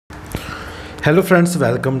Hello friends,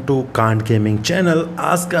 welcome to can't gaming channel.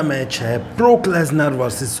 आज का match है ब्रोक लेसनर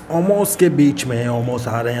वर्सेस ओमोस के बीच में। ओमोस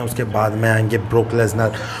आ रहे हैं, उसके बाद में आएंगे ब्रोक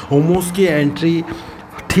लेसनर। ओमोस की एंट्री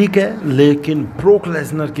ठीक है, लेकिन ब्रोक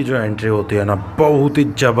लेसनर की जो एंट्री होती है ना, बहुत ही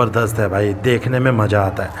ज़बरदस्त है भाई, देखने में मज़ा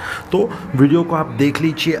आता है। तो वीडियो को आप देख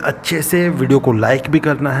लीजिए अच्छे से, वीडियो को लाइक भी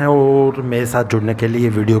करना है और मेरे साथ जुड़ने के लिए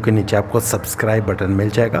वीडियो के नीचे आपको सब्सक्राइब बटन मिल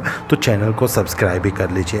जाएगा, तो चैनल को सब्सक्राइब भी कर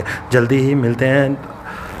लीजिए। जल्दी ही मिलते हैं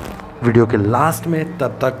वीडियो के लास्ट में,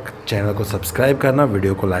 तब तक चैनल को सब्सक्राइब करना,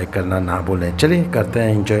 वीडियो को लाइक करना ना भूलें। चलिए करते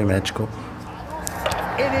हैं एंजॉय मैच को।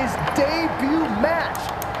 In his debut match,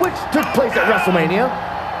 which took place at WrestleMania.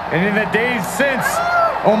 And in the days since,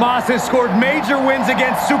 Omos has scored major wins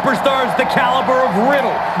against superstars the caliber of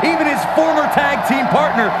Riddle, even his former tag team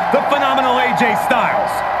partner, the phenomenal AJ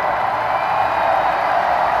Styles.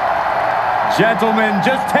 Gentlemen,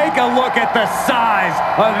 just take a look at the size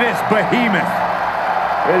of this behemoth.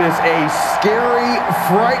 It is a scary,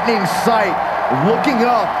 frightening sight looking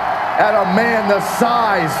up at a man the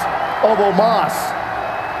size of Omos.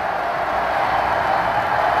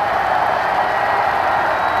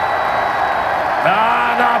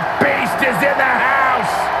 Ah, the beast is in the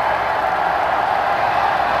house!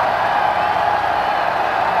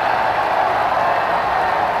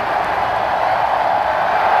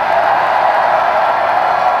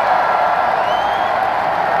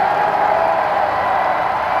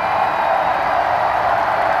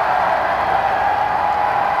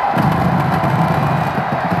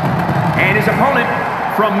 And his opponent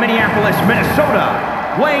from Minneapolis, Minnesota,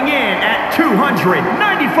 weighing in at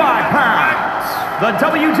 295 pounds, the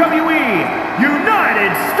WWE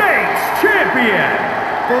United States Champion,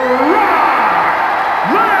 Brock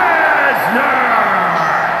Lesnar!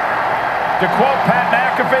 To quote Pat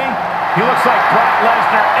McAfee, he looks like Brock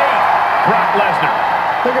Lesnar ate Brock Lesnar.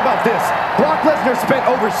 Think about this. Brock Lesnar spent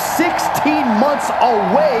over 16 months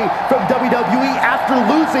away from WWE after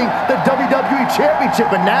losing the WWE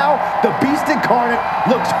Championship, and now the Beast Incarnate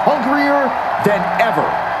looks hungrier than ever.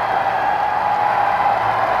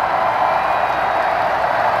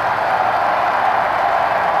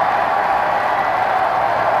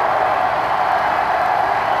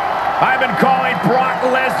 I've been calling Brock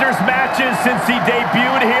Lesnar's matches since he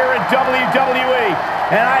debuted here at WWE,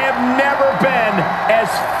 and I have never been as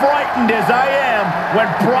frightened as I am when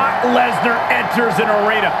Brock Lesnar enters an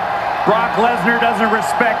arena. Brock Lesnar doesn't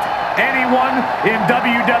respect anyone in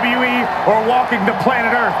WWE or walking the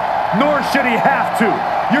planet Earth, nor should he have to.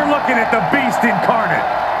 You're looking at the Beast Incarnate.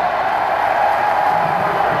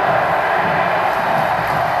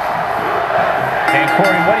 Hey,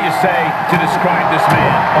 Corey, what do you say to describe this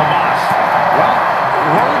man, Omos? Well,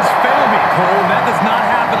 words fail me, Cole. That does not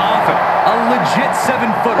happen often. A legit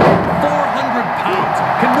 7-footer, 400 pounds,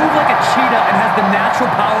 can move like a cheetah and has the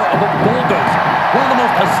natural power of a bulldozer. One of the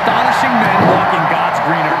most astonishing men walking God's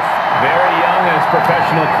green earth. Very young in his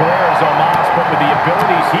professional career as Omos, but with the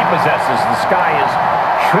abilities he possesses, the sky is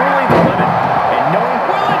truly the limit. And knowing,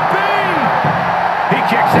 will it be? He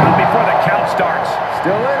kicks out before the count starts.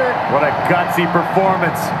 Still in it. What a gutsy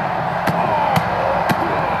performance.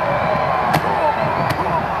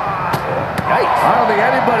 Yikes. I don't think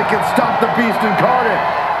anybody can stop the Beast Incarnate.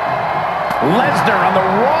 Lesnar on the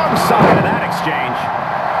wrong side of that exchange.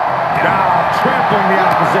 Now trampling the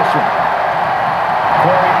opposition.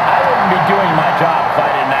 Corey, I wouldn't be doing my job if I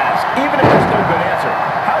didn't ask, even if there's no good answer.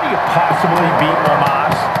 How do you possibly beat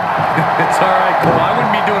Omos? It's all right, Cole. I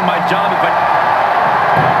wouldn't be doing my job if I...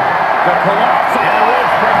 The collapse and the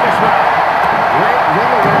Wolves break this one up. Great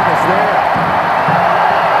ring awareness there.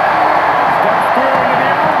 Steps through into the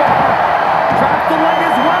armbar. Traps the leg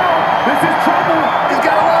as well. This is trouble. He's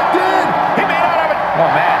got it locked in. He made out of it. Oh,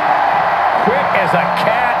 man. Quick as a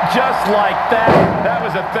cat, just like that. That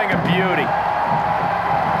was a thing of beauty.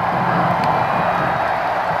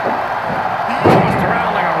 Tossed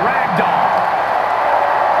around like a rag doll.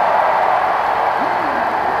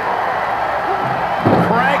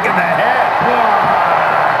 Crank in the head.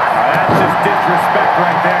 That's just disrespect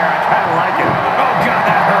right there. I kind of like it. Oh, God,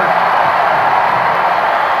 that hurt.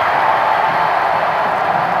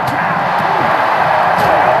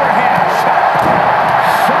 Overhand shot.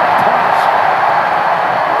 Sharp punch.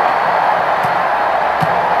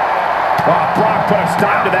 Oh, Brock put a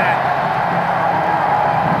stop to that.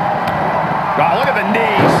 Oh, look at the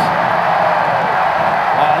knees.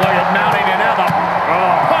 Oh, look at mounting and now the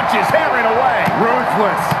punch is hammering away.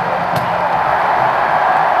 Ruthless.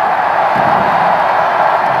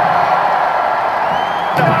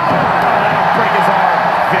 That'll break his arm.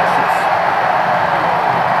 Vicious.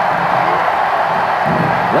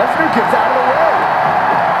 Lesnar gets out of the way.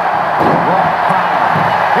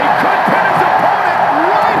 He could pin his opponent.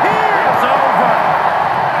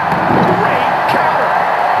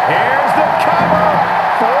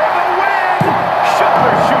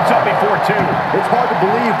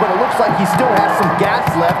 but it looks like he still has some gas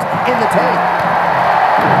left in the tank.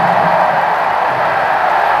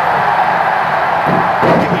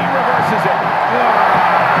 He reverses it.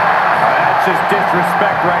 That's just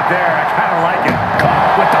disrespect right there. I kind of like it.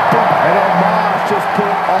 Caught with the boot. And Omos just put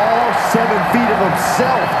all 7 feet of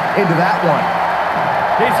himself into that one.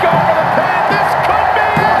 He's going for the pin. This could be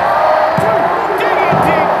it. Digging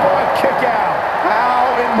deep for a kick out.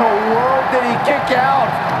 How in the world did he kick out?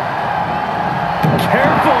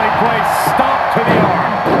 Carefully placed stomp to the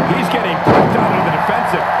arm. He's getting put out of the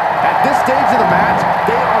defensive. At this stage of the match,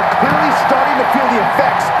 they are clearly starting to feel the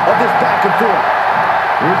effects of this back and forth.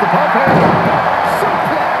 Here's the pump handle.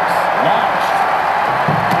 Suplex. Launched.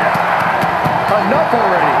 Enough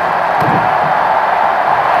already.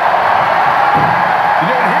 You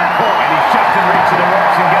do it here, Cole. And he shoves and reaches the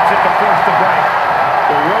ropes and gets it to force the break.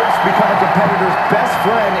 The ropes become a competitor's best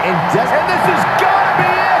friend in And this is gotta be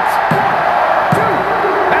it. 1, 2.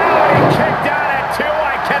 Oh, he kicked out at 2.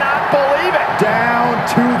 I cannot believe it. down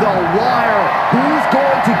to the wire. Who's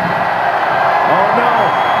going to... Oh, no.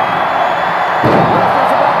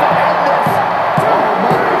 Lesnar's about to end this. Oh,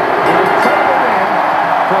 my. Incredible win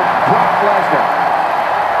for Brock Lesnar.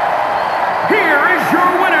 Here is your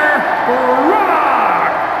winner,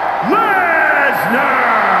 Brock Lesnar.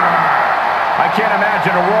 I can't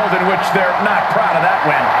imagine a world in which they're not proud of that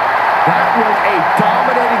win. That was a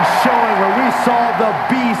dominating showing where we saw the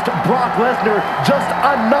beast, Brock Lesnar, just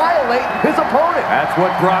annihilate his opponent. That's what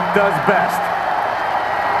Brock does best.